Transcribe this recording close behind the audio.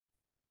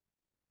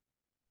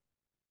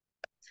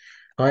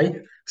Hi.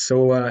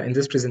 In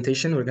this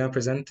presentation, we're going to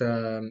present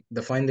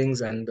the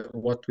findings and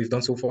what we've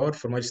done so far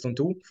for Milestone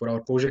 2 for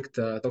our project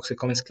Toxic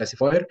Comments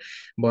Classifier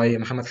by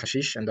Mohamed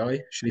Hashish and I,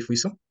 Sherif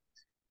Wessa.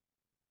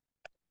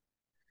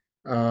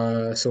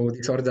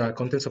 These are the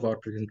contents of our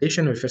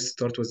presentation. We first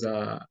start with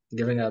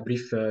giving a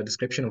brief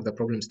description of the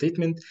problem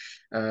statement,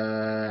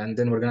 and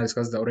then we're going to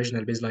discuss the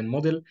original baseline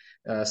model,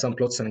 some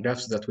plots and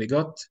graphs that we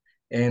got,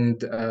 and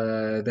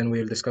then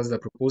we'll discuss the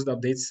proposed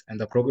updates and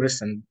the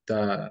progress and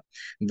the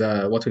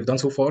what we've done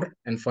so far.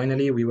 And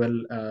finally, we will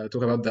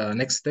talk about the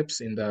next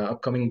steps in the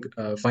upcoming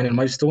final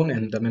milestone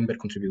and the member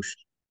contribution.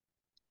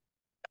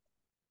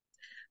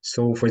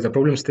 So for the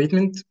problem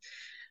statement,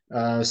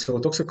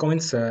 toxic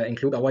comments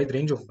include a wide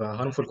range of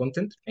harmful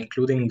content,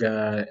 including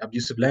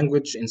abusive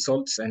language,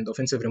 insults, and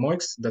offensive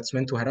remarks that's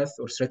meant to harass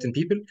or threaten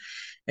people.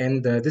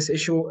 And this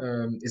issue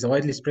is a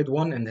widely spread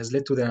one and has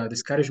led to the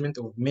discouragement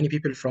of many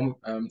people from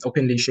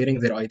openly sharing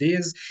their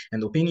ideas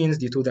and opinions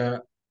due to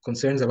the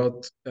concerns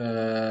about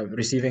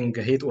receiving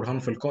hate or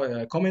harmful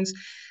comments,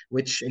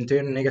 which in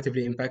turn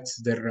negatively impacts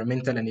their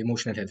mental and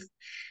emotional health.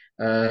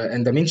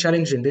 And the main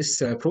challenge in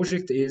this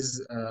project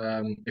is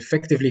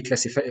effectively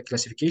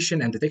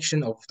classification and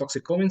detection of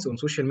toxic comments on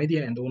social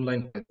media and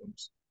online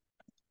platforms.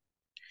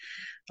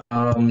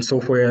 So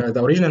for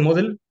the original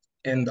model,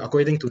 and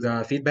according to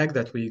the feedback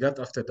that we got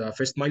after the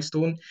first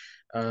milestone,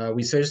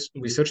 we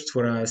searched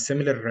for a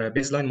similar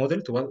baseline model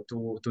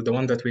to the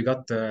one that we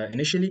got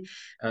initially,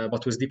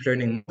 but with deep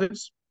learning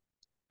models.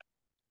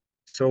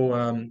 So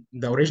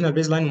the original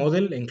baseline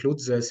model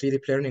includes three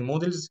deep learning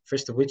models,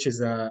 first of which is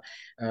a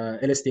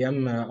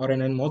LSTM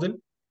RNN model.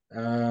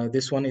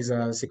 This one is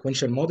a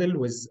sequential model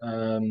with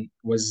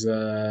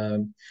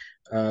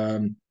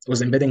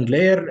embedding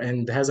layer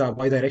and has a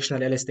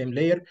bidirectional LSTM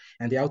layer,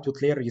 and the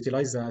output layer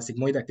utilizes a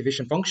sigmoid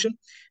activation function.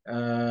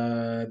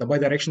 The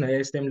bidirectional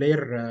LSTM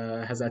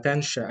layer has a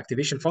tanh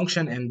activation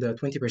function and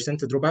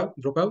 20%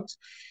 dropout.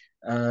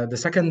 The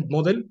second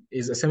model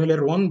is a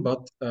similar one,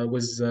 but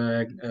with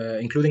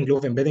including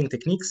glove embedding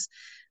techniques,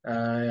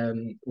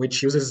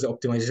 which uses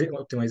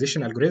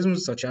optimization algorithms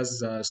such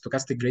as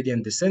stochastic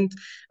gradient descent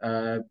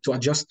to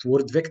adjust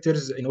word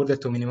vectors in order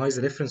to minimize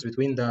the difference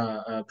between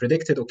the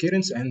predicted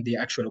occurrence and the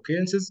actual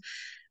occurrences.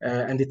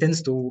 And it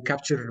tends to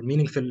capture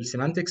meaningful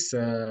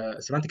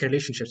semantic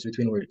relationships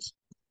between words.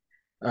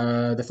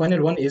 The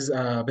final one is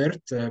a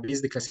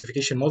BERT-based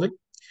classification model.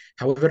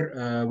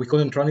 However, we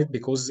couldn't run it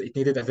because it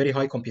needed a very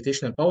high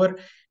computational power,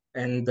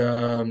 and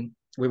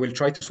we will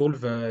try to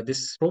solve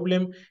this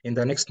problem in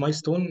the next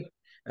milestone,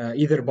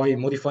 either by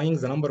modifying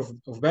the number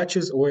of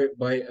batches or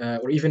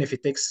even if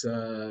it takes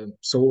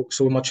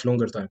so much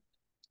longer time.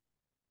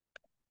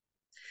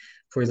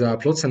 For the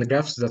plots and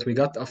graphs that we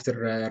got after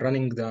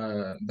running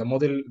the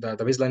model, the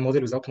baseline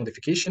model without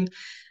modification,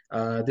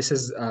 this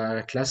is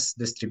a class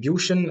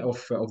distribution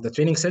of the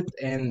training set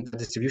and the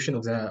distribution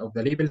of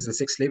the labels, the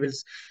 6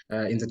 labels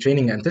in the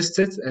training and test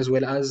set, as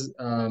well as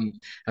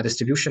a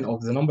distribution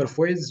of the number of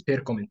words per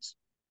comment.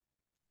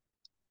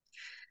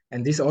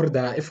 And these are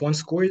the F1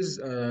 scores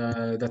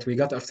that we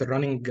got after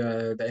running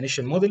the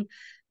initial model.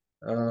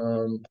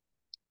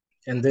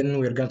 And then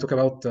we're going to talk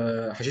about,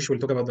 Hashish will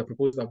talk about the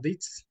proposed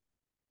updates.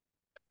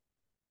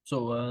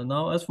 So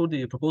now, as for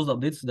the proposed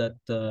updates that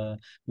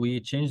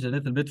we changed a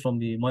little bit from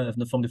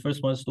the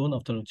first milestone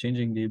after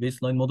changing the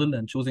baseline model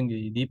and choosing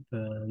a deep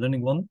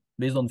learning one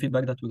based on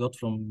feedback that we got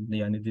from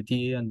the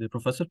TA and the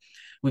professor,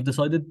 we've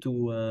decided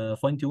to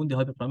fine-tune the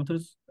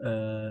hyperparameters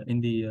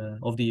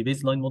of the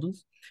baseline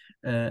models,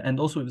 and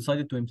also we've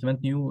decided to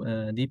implement new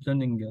deep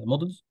learning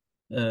models.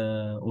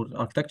 Or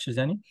architectures,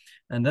 and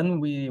then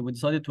we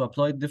decided to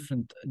apply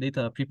different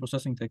data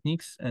pre-processing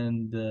techniques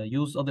and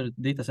use other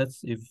data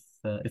sets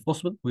if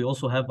possible. We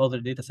also have other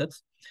data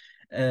sets,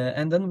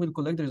 and then we'll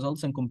collect the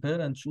results and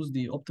compare and choose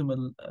the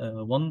optimal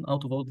one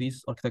out of all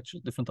these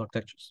different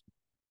architectures.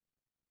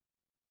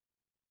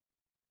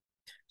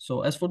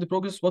 So as for the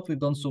progress, what we've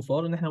done so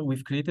far,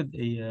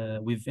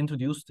 we've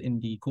introduced in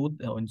the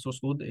code or in source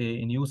code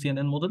a new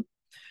CNN model.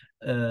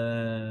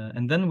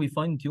 And then we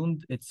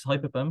fine-tuned its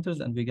hyperparameters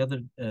and we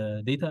gathered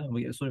data.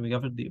 We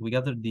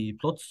gathered the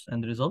plots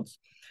and the results.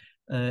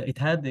 It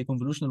had a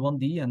convolutional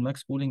 1D and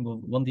max pooling of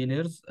 1D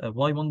layers.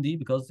 Why 1D?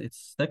 Because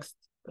it's text.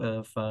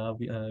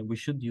 We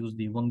should use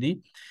the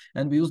 1D,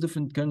 and we use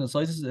different kernel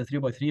sizes: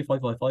 3x3,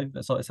 5x5,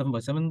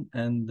 7x7,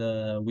 and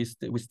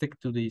we stick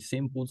to the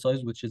same pool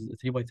size, which is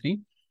 3x3.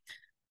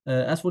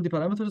 As for the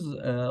parameters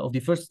of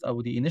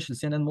the initial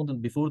CNN model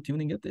before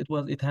tuning it,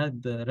 it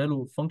had the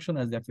ReLU function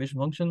as the activation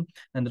function,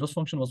 and the loss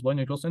function was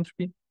binary cross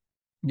entropy.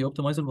 The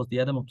optimizer was the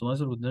Adam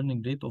optimizer with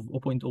learning rate of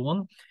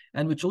 0.01,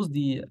 and we chose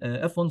the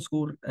F1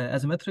 score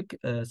as a metric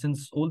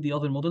since all the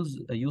other models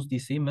use the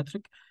same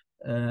metric,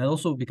 and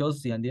also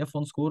because the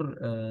F1 score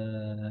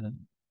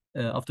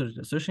after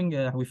searching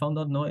we found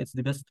out no, it's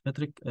the best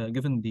metric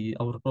given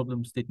our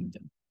problem statement.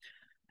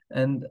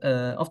 And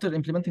after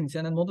implementing the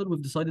CNN model,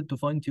 we've decided to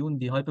fine-tune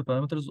the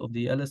hyperparameters of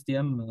the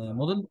LSTM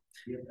model.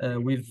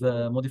 We've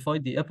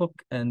modified the epoch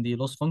and the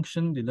loss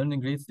function, the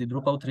learning rates, the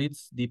dropout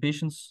rates, the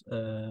patience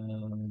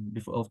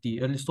of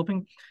the early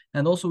stopping,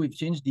 and also we've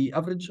changed the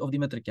average of the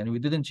metric. And we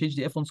didn't change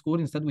the F1 score.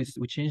 Instead, we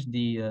changed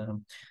the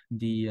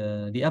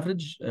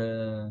average.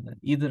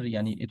 Either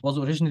يعني it was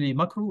originally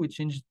macro, we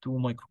changed to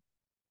micro,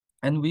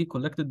 and we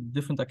collected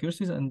different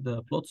accuracies and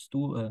plots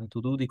to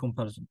do the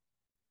comparison.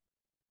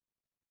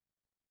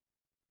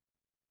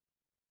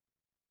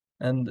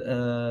 And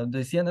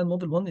the CNN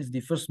model 1 is the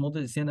first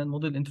model, CNN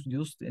model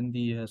introduced in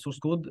the source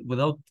code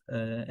without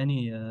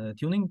any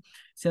tuning.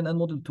 CNN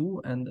model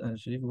 2 and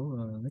Sherif, go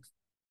next.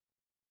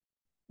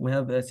 We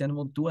have CNN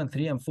model 2 and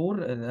 3 and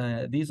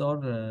 4. These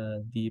are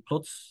the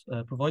plots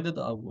provided,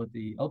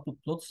 the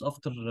output plots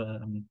after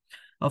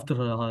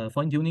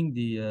fine-tuning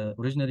the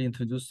originally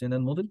introduced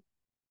CNN model.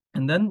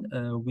 And then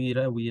we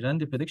ran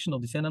the prediction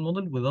of the CNN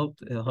model without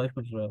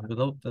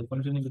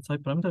fine-tuning its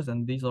hyperparameters,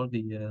 and these are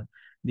the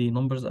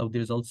numbers of the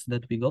results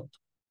that we got.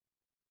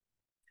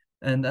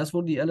 And as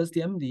for the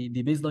LSTM,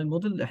 the baseline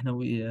model,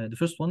 the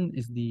first one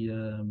is we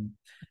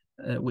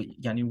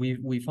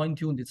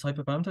fine-tuned its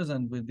hyperparameters,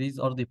 and these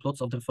are the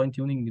plots after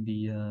fine-tuning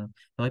the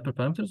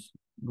hyperparameters.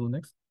 Go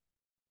next.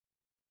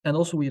 And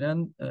also we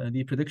ran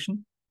the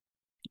prediction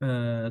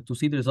to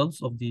see the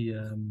results of the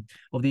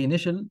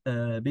initial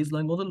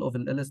baseline model of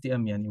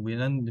LSTM. We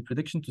ran the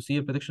prediction to see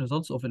a prediction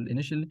results of the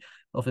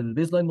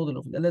baseline model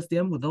of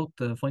LSTM without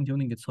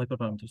fine-tuning its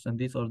hyperparameters, and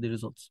these are the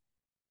results.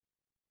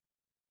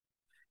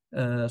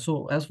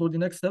 So as for the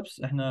next steps,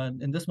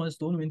 in this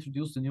milestone we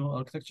introduced a new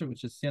architecture,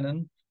 which is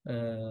CNN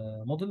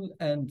model,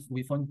 and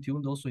we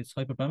fine-tuned also its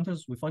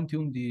hyperparameters. We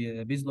fine-tuned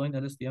the baseline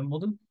LSTM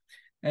model,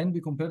 and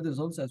we compared the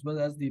results as well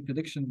as the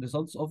prediction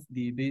results of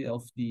the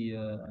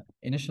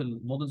initial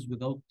models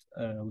without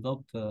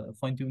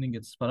fine-tuning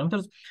its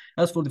parameters.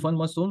 As for the final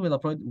milestone,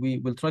 we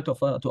will try to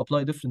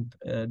apply different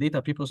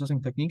data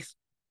pre-processing techniques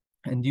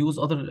and use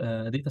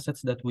other data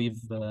sets that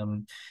we've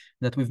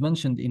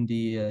mentioned in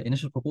the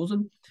initial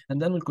proposal,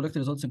 and then we'll collect the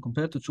results and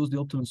compare to choose the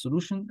optimal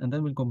solution, and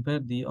then we'll compare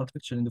the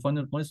architecture in the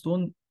final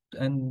milestone,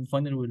 and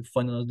finally we'll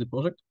finalize the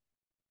project.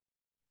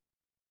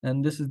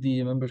 And this is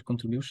the member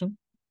contribution.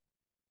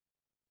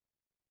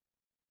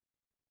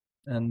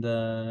 And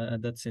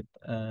that's it.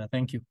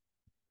 Thank you.